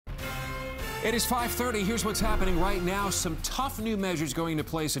It is 5:30. Here's what's happening right now. Some tough new measures going into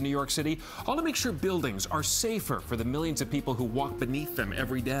place in New York City, all to make sure buildings are safer for the millions of people who walk beneath them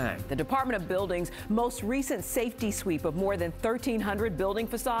every day. The Department of Buildings' most recent safety sweep of more than 1,300 building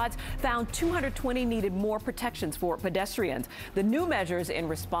facades found 220 needed more protections for pedestrians. The new measures in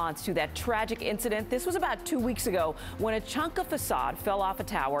response to that tragic incident. This was about 2 weeks ago when a chunk of facade fell off a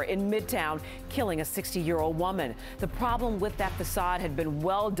tower in Midtown, killing a 60-year-old woman. The problem with that facade had been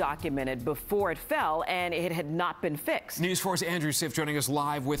well documented before it fell, and it had not been fixed. News 4's Andrew Siff joining us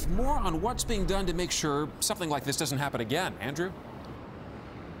live with more on what's being done to make sure something like this doesn't happen again. Andrew?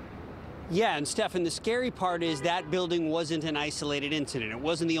 Yeah, and Stefan, the scary part is that building wasn't an isolated incident. It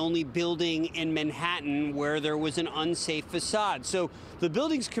wasn't the only building in Manhattan where there was an unsafe facade. So the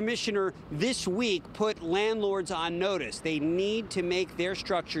buildings commissioner this week put landlords on notice. They need to make their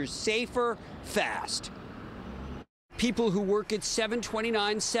structures safer fast. People who work at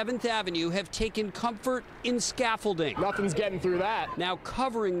 729 7th Avenue have taken comfort in scaffolding. Nothing's getting through that. Now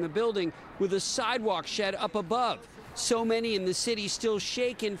covering the building with a sidewalk shed up above. So many in the city still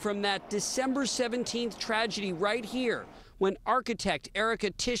shaken from that December 17th tragedy right here when architect Erica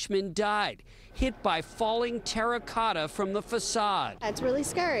Tishman died, hit by falling terracotta from the facade. It's really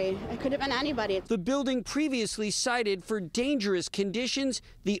scary. It could have been anybody. The building previously cited for dangerous conditions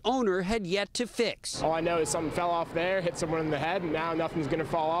the owner had yet to fix. All I know is something fell off there, hit someone in the head, and now nothing's going to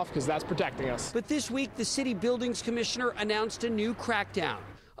fall off because that's protecting us. But this week, the city buildings commissioner announced a new crackdown.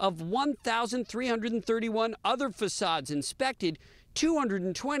 Of 1,331 other facades inspected,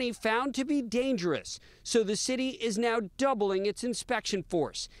 220 found to be dangerous. So the city is now doubling its inspection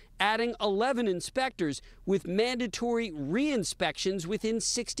force, adding 11 inspectors with mandatory re-inspections within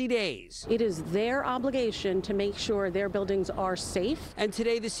 60 days. It is their obligation to make sure their buildings are safe. And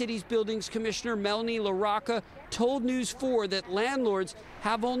today, the city's buildings commissioner, Melanie LaRocca, told News 4 that landlords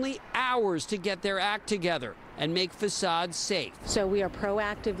have only hours to get their act together and make facades safe. So we are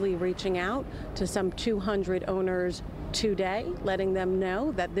proactively reaching out to some 200 owners today, letting them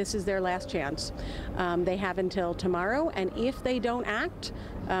know that this is their last chance. They have until tomorrow, and if they don't act,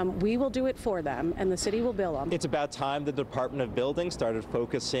 we will do it for them, and the city will bill them. It's about time the Department of Buildings started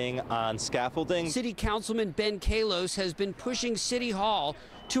focusing on scaffolding. City Councilman Ben Kallos has been pushing City Hall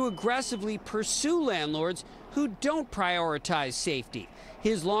to aggressively pursue landlords who don't prioritize safety.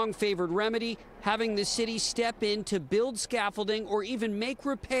 His long-favored remedy, having the city step in to build scaffolding or even make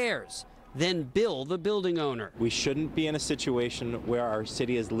repairs, then bill the building owner. We shouldn't be in a situation where our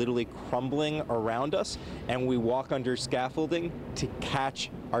city is literally crumbling around us and we walk under scaffolding to catch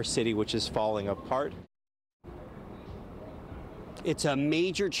our city, which is falling apart. It's a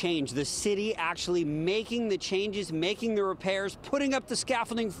major change. The city actually making the changes, making the repairs, putting up the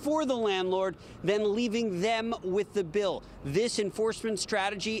scaffolding for the landlord, then leaving them with the bill. This enforcement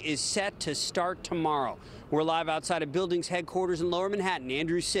strategy is set to start tomorrow. We're live outside of Buildings headquarters in Lower Manhattan.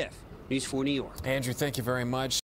 Andrew Siff, News 4 New York. Andrew, thank you very much.